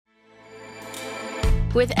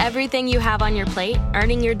With everything you have on your plate,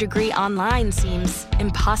 earning your degree online seems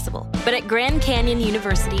impossible. But at Grand Canyon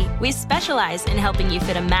University, we specialize in helping you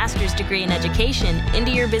fit a master's degree in education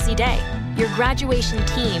into your busy day. Your graduation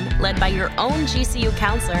team, led by your own GCU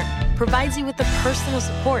counselor, provides you with the personal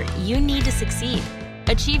support you need to succeed.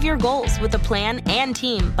 Achieve your goals with a plan and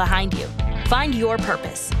team behind you. Find your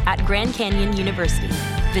purpose at Grand Canyon University.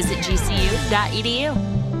 Visit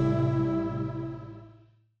gcu.edu.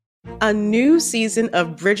 A new season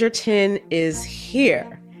of Bridgerton is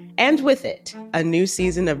here. And with it, a new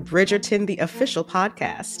season of Bridgerton, the official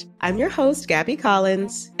podcast. I'm your host, Gabby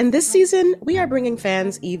Collins. And this season, we are bringing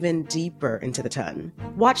fans even deeper into the ton.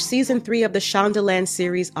 Watch season 3 of the Shondaland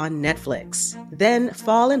series on Netflix. Then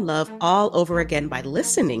fall in love all over again by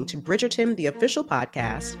listening to Bridgerton, the official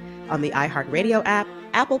podcast on the iHeartRadio app,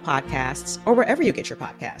 Apple Podcasts, or wherever you get your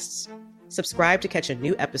podcasts. Subscribe to catch a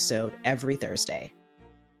new episode every Thursday.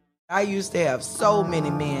 I used to have so many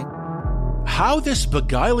men. How this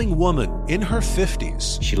beguiling woman in her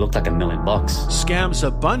 50s, she looked like $1 million, scams a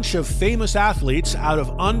bunch of famous athletes out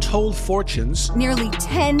of untold fortunes. Nearly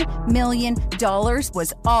 $10 million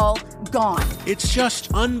was all gone. It's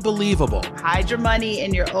just unbelievable. Hide your money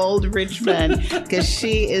in your old rich man, because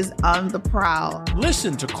she is on the prowl.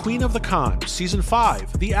 Listen to Queen of the Con, Season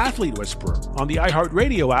 5, The Athlete Whisperer, on the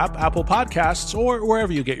iHeartRadio app, Apple Podcasts, or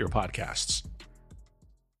wherever you get your podcasts.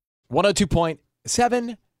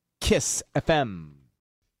 102.7 KISS FM.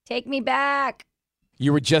 Take me back.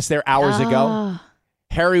 You were just there hours ago.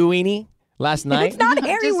 Harry Weenie last night. It's not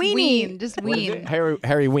Harry Just Weenie. Just Ween.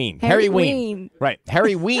 Harry Ween. Harry Ween. Right.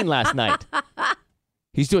 Harry Ween last night.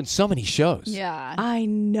 He's doing so many shows. Yeah. I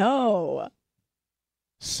know.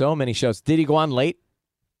 So many shows. Did he go on late?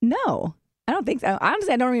 No, I don't think so.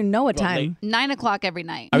 Honestly, I don't even know what Well, time. 9 o'clock every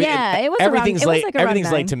night. I mean, Yeah, it was everything's around- it was late. like around Everything's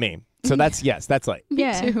 9. late to me. So that's that's late.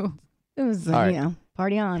 Yeah. Me too. It was, All right. you know,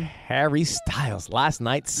 party on. Harry Styles last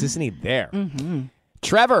night. Sissany there. Mm-hmm.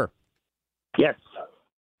 Trevor, Yes,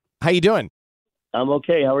 how you doing? I'm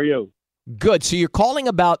okay. How are you? Good. So you're calling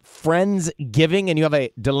about Friendsgiving and you have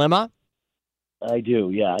a dilemma? I do,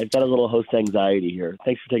 yeah. I've got a little host anxiety here.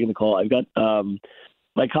 Thanks for taking the call. I've got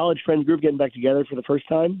my college friend group getting back together for the first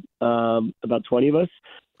time, about 20 of us.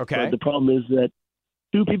 Okay. But the problem is that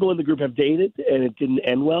 2 people in the group have dated, and it didn't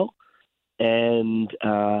end well. And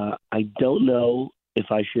I don't know if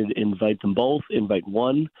I should invite them both, invite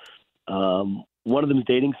one. One of them is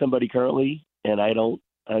dating somebody currently, and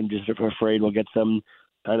I'm just afraid we'll get some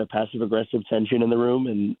kind of passive-aggressive tension in the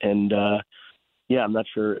room. And yeah, I'm not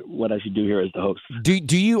sure what I should do here as the host.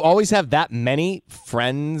 Do you always have that many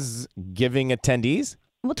Friendsgiving attendees?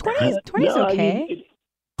 Well, 20 is No, I okay. mean,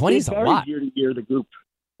 20 it is a varies lot. year to year, the group.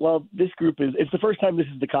 Well, this group it's the first time this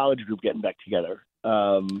is the college group getting back together.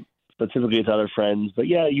 Specifically, it's other friends. But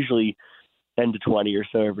yeah, usually 10 to 20 or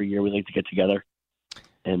so every year we like to get together.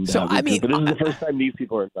 And So, I mean, but this is the first time these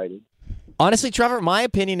people are invited. Honestly, Trevor, my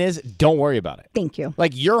opinion is don't worry about it. Thank you.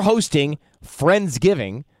 Like, you're hosting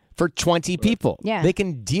Friendsgiving for 20 people. Yeah. They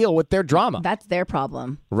can deal with their drama, That's their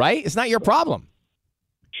problem. right? It's not your problem.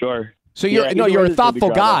 Sure. So you're Yeah, either you're way, a there's gonna be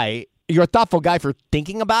thoughtful drama. guy. You're a thoughtful guy for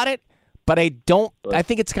thinking about it, but I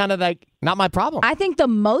think it's kind of like not my problem. I think the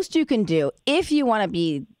most you can do, if you want to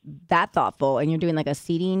be that thoughtful and you're doing like a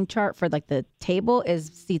seating chart for like the table, is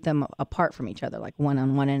seat them apart from each other, like one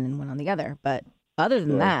on one end and one on the other. But other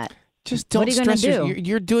than that, Just what don't are you gonna stress. do?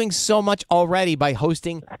 You're doing so much already by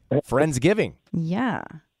hosting Friendsgiving. yeah.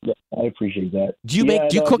 Yeah, I appreciate that. Do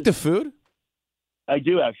you cook the food? I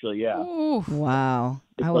do actually. Yeah. Ooh. Wow.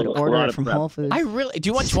 It's I would a order lot it of from prep. Whole Foods. Do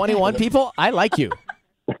you want 21 people? I like you.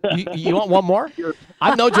 You want one more?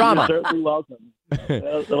 I'm no drama. You're certainly welcome.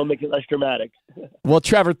 That'll make it less dramatic. Well,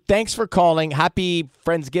 Trevor, thanks for calling. Happy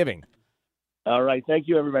Friendsgiving. All right. Thank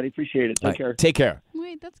you, everybody. Appreciate it. Take care. Take care.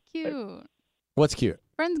 Wait, that's cute. What's cute?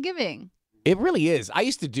 Friendsgiving. It really is. I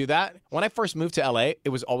used to do that. When I first moved to LA, it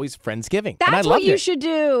was always Friendsgiving. and I That's what loved you it. should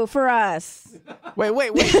do for us. Wait.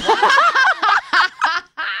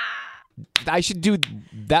 I should do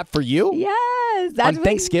that for you? Yes. That's On what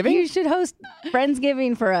Thanksgiving? You should host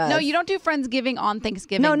Friendsgiving for us. No, you don't do Friendsgiving on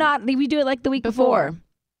Thanksgiving. No, we do it like the week before.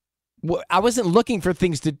 Well, I wasn't looking for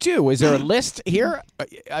things to do. Is there a list here?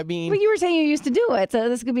 I mean, Well, you were saying you used to do it, so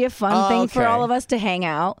this could be a fun thing for okay. all of us to hang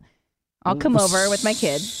out. I'll come over with my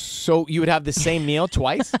kids. So you would have the same meal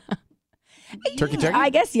twice? Turkey? I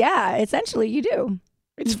guess, yeah. Essentially, you do.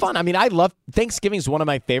 It's fun. I mean, I love Thanksgiving is one of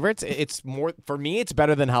my favorites. It's more for me. It's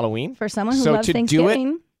better than Halloween. For someone who so loves to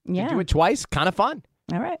Thanksgiving, to do it twice, kind of fun.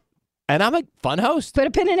 All right. And I'm a fun host. Put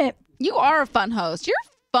a pin in it. You are a fun host. You're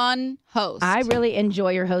a fun host. I really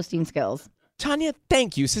enjoy your hosting skills. Tanya,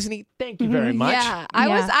 thank you. Sissany, thank you very much. Yeah,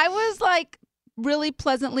 I was like really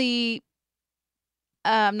pleasantly,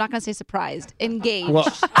 I'm not going to say surprised, engaged.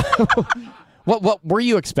 Well, what were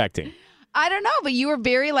you expecting? I don't know, but you were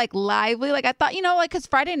very like lively. Like I thought, because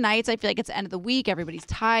Friday nights, I feel like it's the end of the week. Everybody's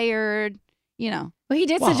tired, Well, he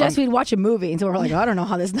did suggest we'd watch a movie, and so we're like, I don't know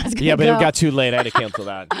how this night's going to go. Yeah, but it got too late. I had to cancel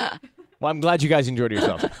that. Well, I'm glad you guys enjoyed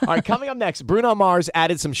yourselves. All right, coming up next, Bruno Mars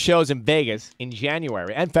added some shows in Vegas in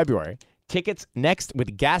January and February. Tickets next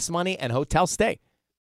with gas money and hotel stay.